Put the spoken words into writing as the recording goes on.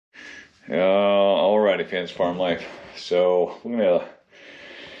Alrighty, fans, farm life. So I'm gonna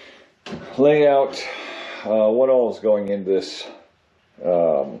lay out what all is going into this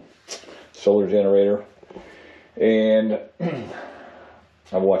solar generator, and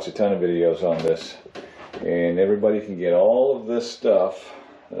I've watched a ton of videos on this, and everybody can get all of this stuff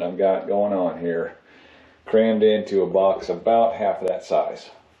that I've got going on here crammed into a box about half of that size.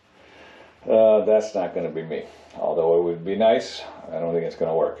 That's not going to be me, although it would be nice. I don't think it's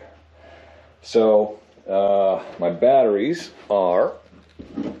going to work. So my batteries are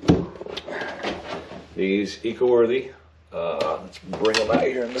these EcoWorthy. Let's bring them out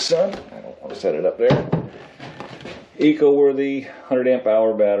here in the sun. I don't want to set it up there. EcoWorthy 100 amp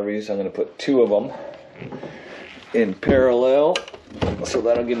hour batteries. I'm going to put two of them in parallel, so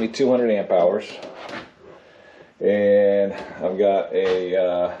that'll give me 200 amp hours. And I've got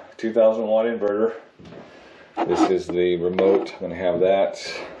a 2000 watt inverter. This is the remote. I'm going to have that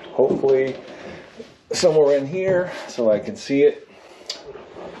hopefully somewhere in here so I can see it.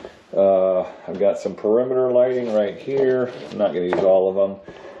 I've got some perimeter lighting right here. I'm not going to use all of them,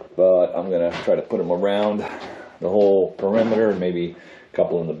 but I'm going to try to put them around the whole perimeter, and maybe a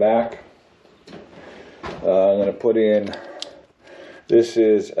couple in the back. I'm going to put in, this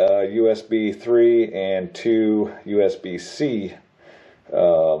is USB 3 and 2 USB-C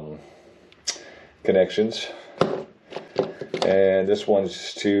connections. And this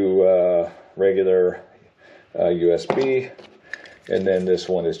one's to regular USB, and then this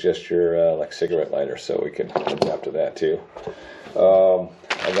one is just your like cigarette lighter, so we can adapt to that too.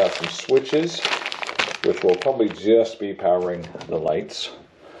 I got some switches, which will probably just be powering the lights.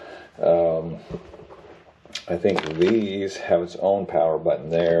 I think these have its own power button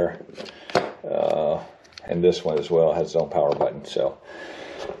there, and this one as well has its own power button. So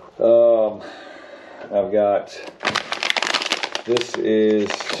I've got, this is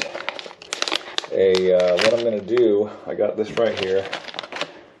a what I'm going to do. I got this right here.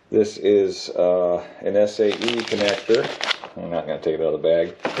 This is an SAE connector. I'm not going to take it out of the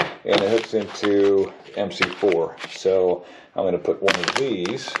bag, and it hooks into MC4. So I'm going to put one of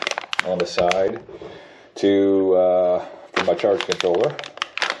these on the side to for my charge controller,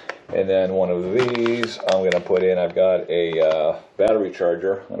 and then one of these I'm going to put in. I've got a battery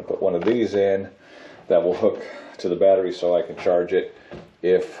charger. I'm going to put one of these in that will hook to the battery, so I can charge it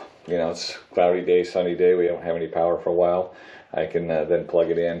if, you know, it's cloudy day, sunny day, we don't have any power for a while. I can then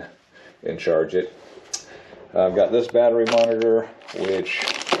plug it in and charge it. I've got this battery monitor, which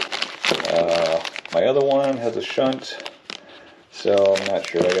my other one has a shunt, so I'm not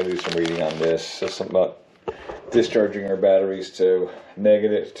sure. I got to do some reading on this. So something about discharging our batteries to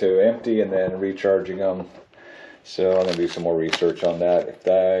negative to empty and then recharging them. So I'm going to do some more research on that. If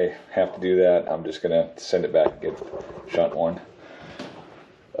I have to do that, I'm just going to send it back and get a shunt one.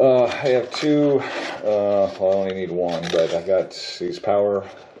 I have two, well, I only need one, but I got these power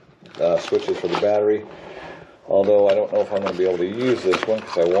switches for the battery. Although I don't know if I'm going to be able to use this one,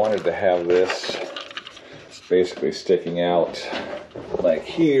 because I wanted to have this basically sticking out like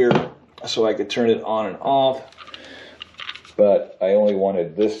here so I could turn it on and off. But I only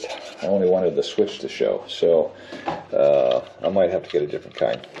wanted this, I only wanted the switch to show. So I might have to get a different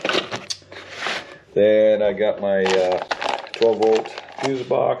kind. Then I got my 12 volt fuse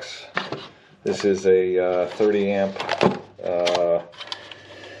box. This is a 30 amp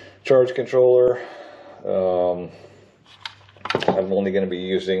charge controller. I'm only going to be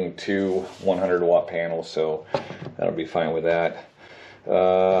using two 100 watt panels, so that'll be fine with that.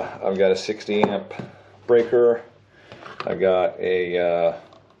 I've got a 60 amp breaker. I got a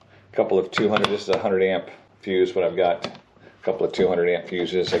couple of 200, this is a 100 amp fuse, but I've got a couple of 200 amp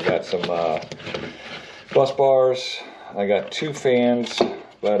fuses. I got some bus bars. I got two fans,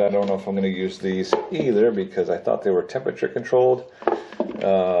 but I don't know if I'm going to use these either, because I thought they were temperature controlled.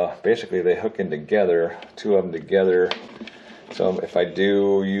 Basically they hook in together, two of them together. So if I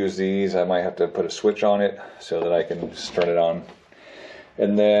do use these, I might have to put a switch on it so that I can just turn it on.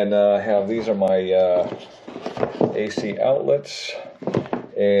 And then I have, these are my AC outlets,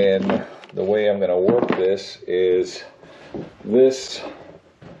 and the way I'm going to work this is this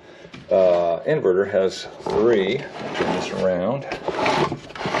inverter has three, turn this around,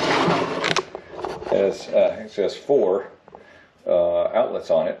 it has four outlets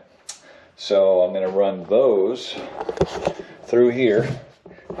on it. So I'm going to run those through here.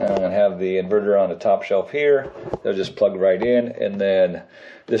 I'm going to have the inverter on the top shelf here. They'll just plug right in, and then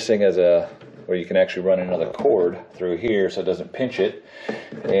this thing has a, where you can actually run another cord through here so it doesn't pinch it,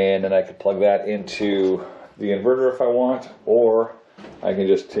 and then I can plug that into the inverter if I want, or I can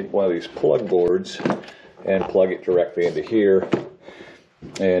just take one of these plug boards and plug it directly into here,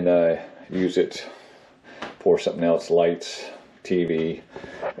 and use it for something else, lights, TV,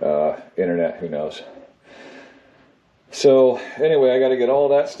 internet, who knows. So anyway, I got to get all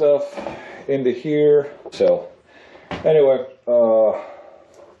that stuff into here. So anyway, we're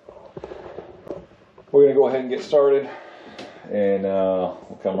going to go ahead and get started, and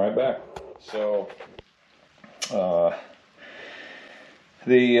we'll come right back. So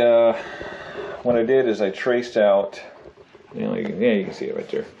what I did is I traced out, you can see it right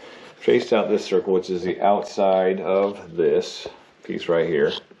there. Traced out this circle, which is the outside of this piece right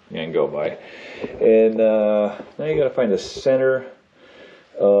here, and go by. And now you got to find the center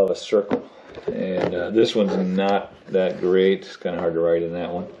of a circle. And this one's not that great. It's kind of hard to write in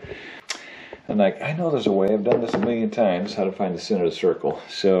that one. I'm like, I know there's a way. I've done this a million times, how to find the center of the circle.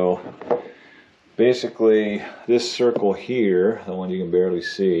 So basically, this circle here, the one you can barely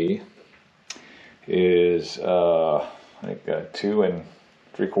see, is like 2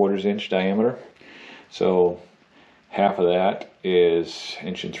 3/4 inch diameter. So half of that is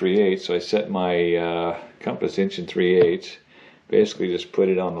 1 3/8. So I set my compass 1 3/8. Basically, just put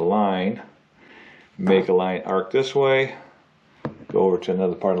it on the line, make a line arc this way, go over to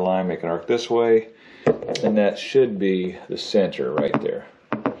another part of the line, make an arc this way, and that should be the center right there.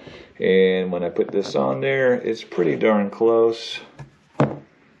 And when I put this on there, it's pretty darn close,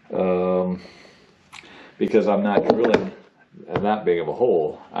 because I'm not drilling that big of a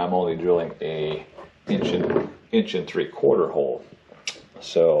hole. I'm only drilling a 1 3/4 hole.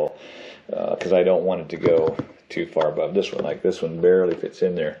 So, because I don't want it to go too far above this one. Like this one barely fits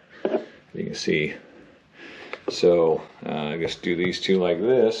in there, you can see. So I just do these two like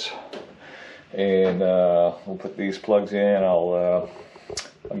this, and we'll put these plugs in. I'll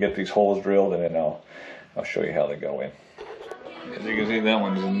get these holes drilled, and then I'll show you how they go in. As you can see, that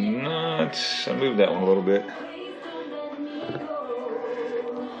one's nuts. I moved that one a little bit.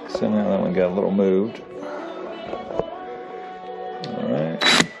 Somehow that one got a little moved. Alright.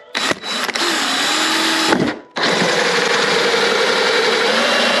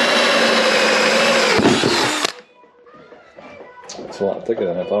 It's a lot thicker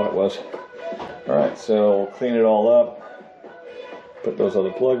than I thought it was. Alright, so we'll clean it all up, put those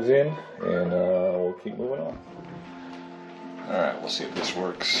other plugs in, and we'll keep moving on. Alright, we'll see if this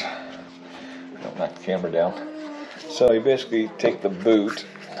works. Don't knock the camera down. So you basically take the boot,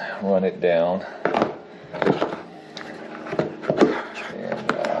 run it down,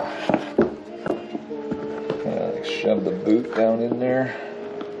 and shove the boot down in there.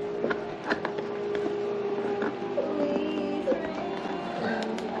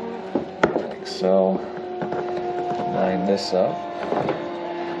 Like so. Line this up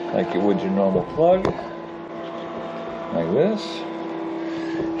like you would your normal plug, like this,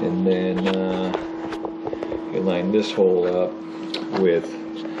 and then you line this hole up with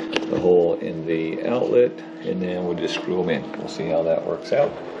the hole in the outlet, and then we'll just screw them in. We'll see how that works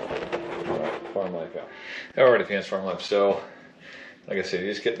out. Alright, farm life out. Alright, advanced farm life. So, like I said, you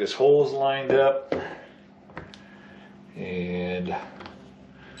just get these holes lined up, and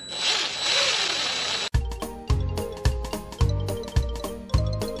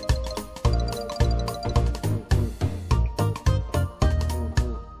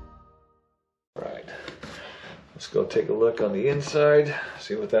let's go take a look on the inside,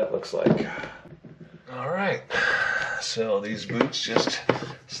 see what that looks like. Alright, so these boots just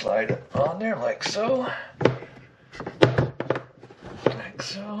slide on there like so. Like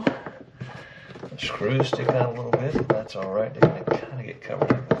so. The screws stick out a little bit, but that's alright. They're going to kind of get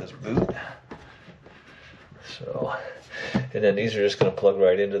covered up with this boot. So, and then these are just going to plug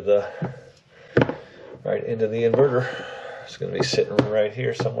right into the inverter. It's going to be sitting right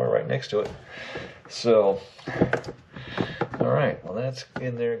here somewhere right next to it. So, alright, well that's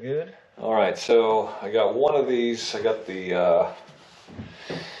in there good. Alright, so I got one of these. I got the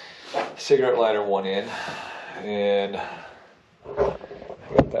cigarette lighter one in, and I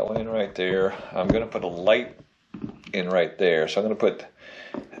got that one in right there. I'm going to put a light in right there. So I'm going to put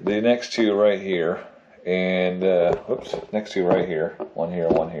the next two right here, and next two right here. One here,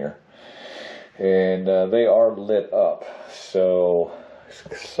 one here. And they are lit up. So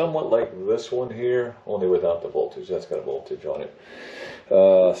somewhat like this one here, only without the voltage. That's got a voltage on it.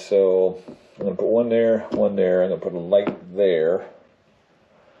 So I'm going to put one there, one there. I'm going to put a light there.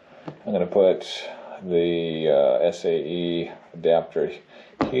 I'm going to put the SAE adapter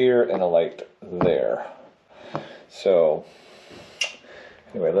here and a light there. So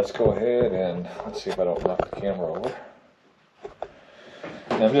anyway, let's go ahead and let's see if I don't knock the camera over.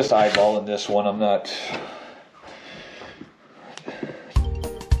 And I'm just eyeballing this one. I'm not...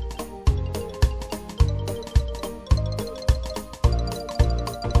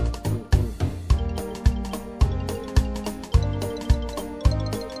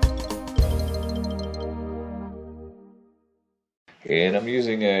 And I'm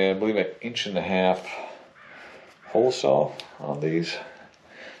using I believe an 1.5 inch hole saw on these.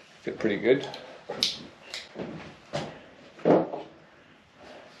 Fit pretty good.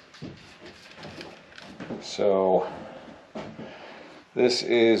 So this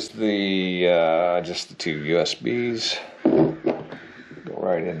is the just the 2 USBs. Go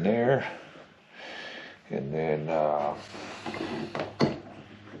right in there, and then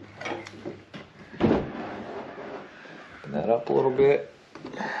open that up a little bit.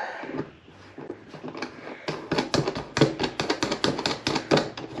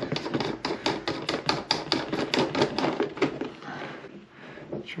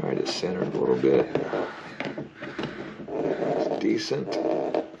 Try to center it a little bit. It's decent.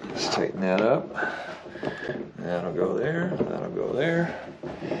 Let's tighten that up. That'll go there. That'll go there.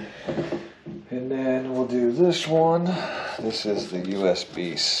 And then we'll do this one. This is the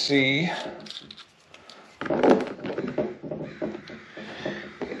USB-C.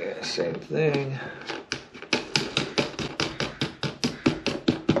 Yeah, same thing.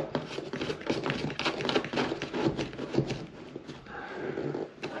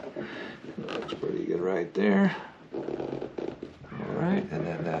 Looks pretty good right there. Alright, and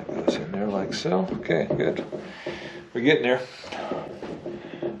then that goes in there like so. Okay, good. We're getting there.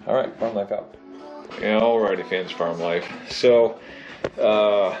 Alright, Farm Life out. Yeah, alrighty, fans, Farm Life. So,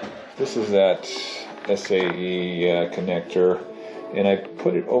 this is that SAE connector, and I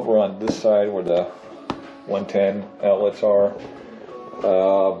put it over on this side where the 110 outlets are,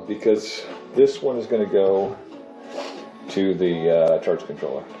 because this one is going to go to the charge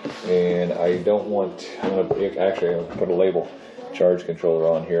controller, and I don't want, I'm going to put a label charge controller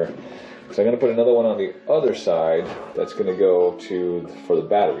on here. So I'm going to put another one on the other side that's going to go for the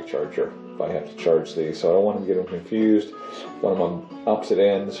battery charger if I have to charge these. So I don't want to get them confused. One of them on opposite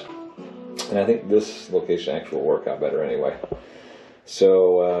ends, and I think this location actually will work out better anyway.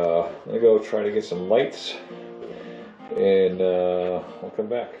 So I'm going to go try to get some lights, and I'll come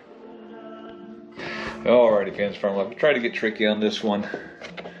back. Alrighty, fans, Farm Life. I tried to get tricky on this one,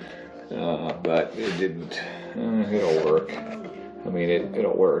 but it didn't. It'll work. I mean,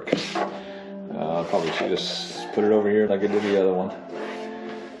 it'll work. Probably should just put it over here like I did the other one.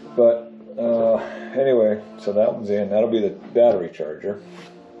 But anyway, so that one's in. That'll be the battery charger.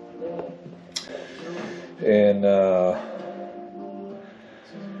 And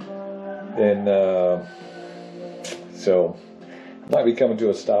then, so I might be coming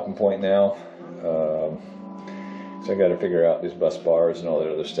to a stopping point now. So I got to figure out these bus bars and all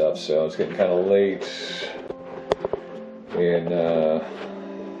that other stuff. So it's getting kind of late. And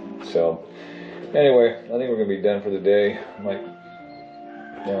so anyway, I think we're going to be done for the day. I might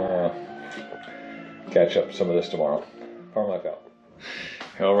catch up some of this tomorrow. Farm Life out.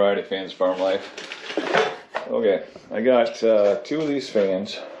 Alrighty, fans, Farm Life. Okay, I got 2 of these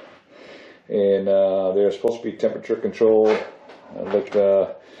fans, and they're supposed to be temperature controlled. There's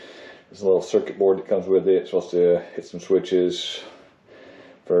a little circuit board that comes with it. It's supposed to hit some switches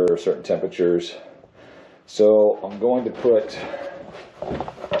for certain temperatures. So I'm going to put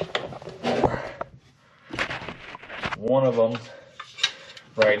one of them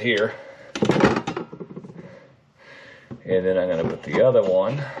right here, and then I'm going to put the other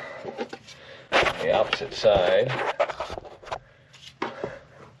one on the opposite side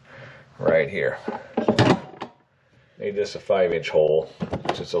right here. Made this a 5-inch hole,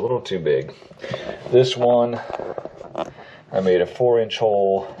 which is a little too big. This one I made a 4-inch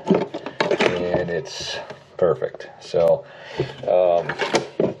hole, and it's perfect. So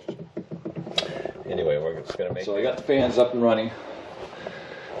anyway, we're just gonna make. So I got the fans up and running.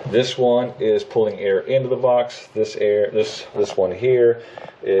 This one is pulling air into the box. This one here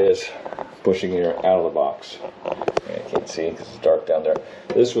is pushing air out of the box. I can't see because it's dark down there.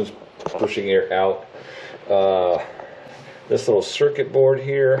 This one's pushing air out. This little circuit board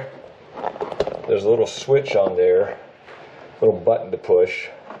here, there's a little switch on there, little button to push,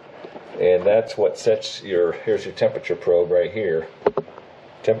 and that's what sets here's your temperature probe right here,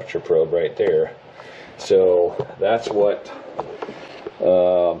 temperature probe right there. So that's what, I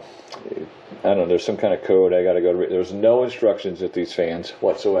don't know, there's some kind of code I gotta go to. There's no instructions with these fans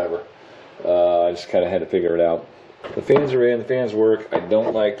whatsoever. I just kind of had to figure it out. The fans are in, the fans work. I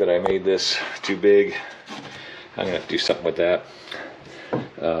don't like that I made this too big. I'm gonna have to do something with that.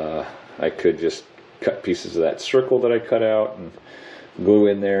 I could just cut pieces of that circle that I cut out and glue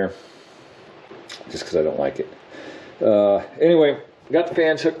in there, just because I don't like it. Anyway, got the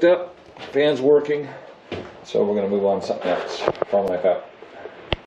fans hooked up, fans working, so we're gonna move on to something else. Farm Life out.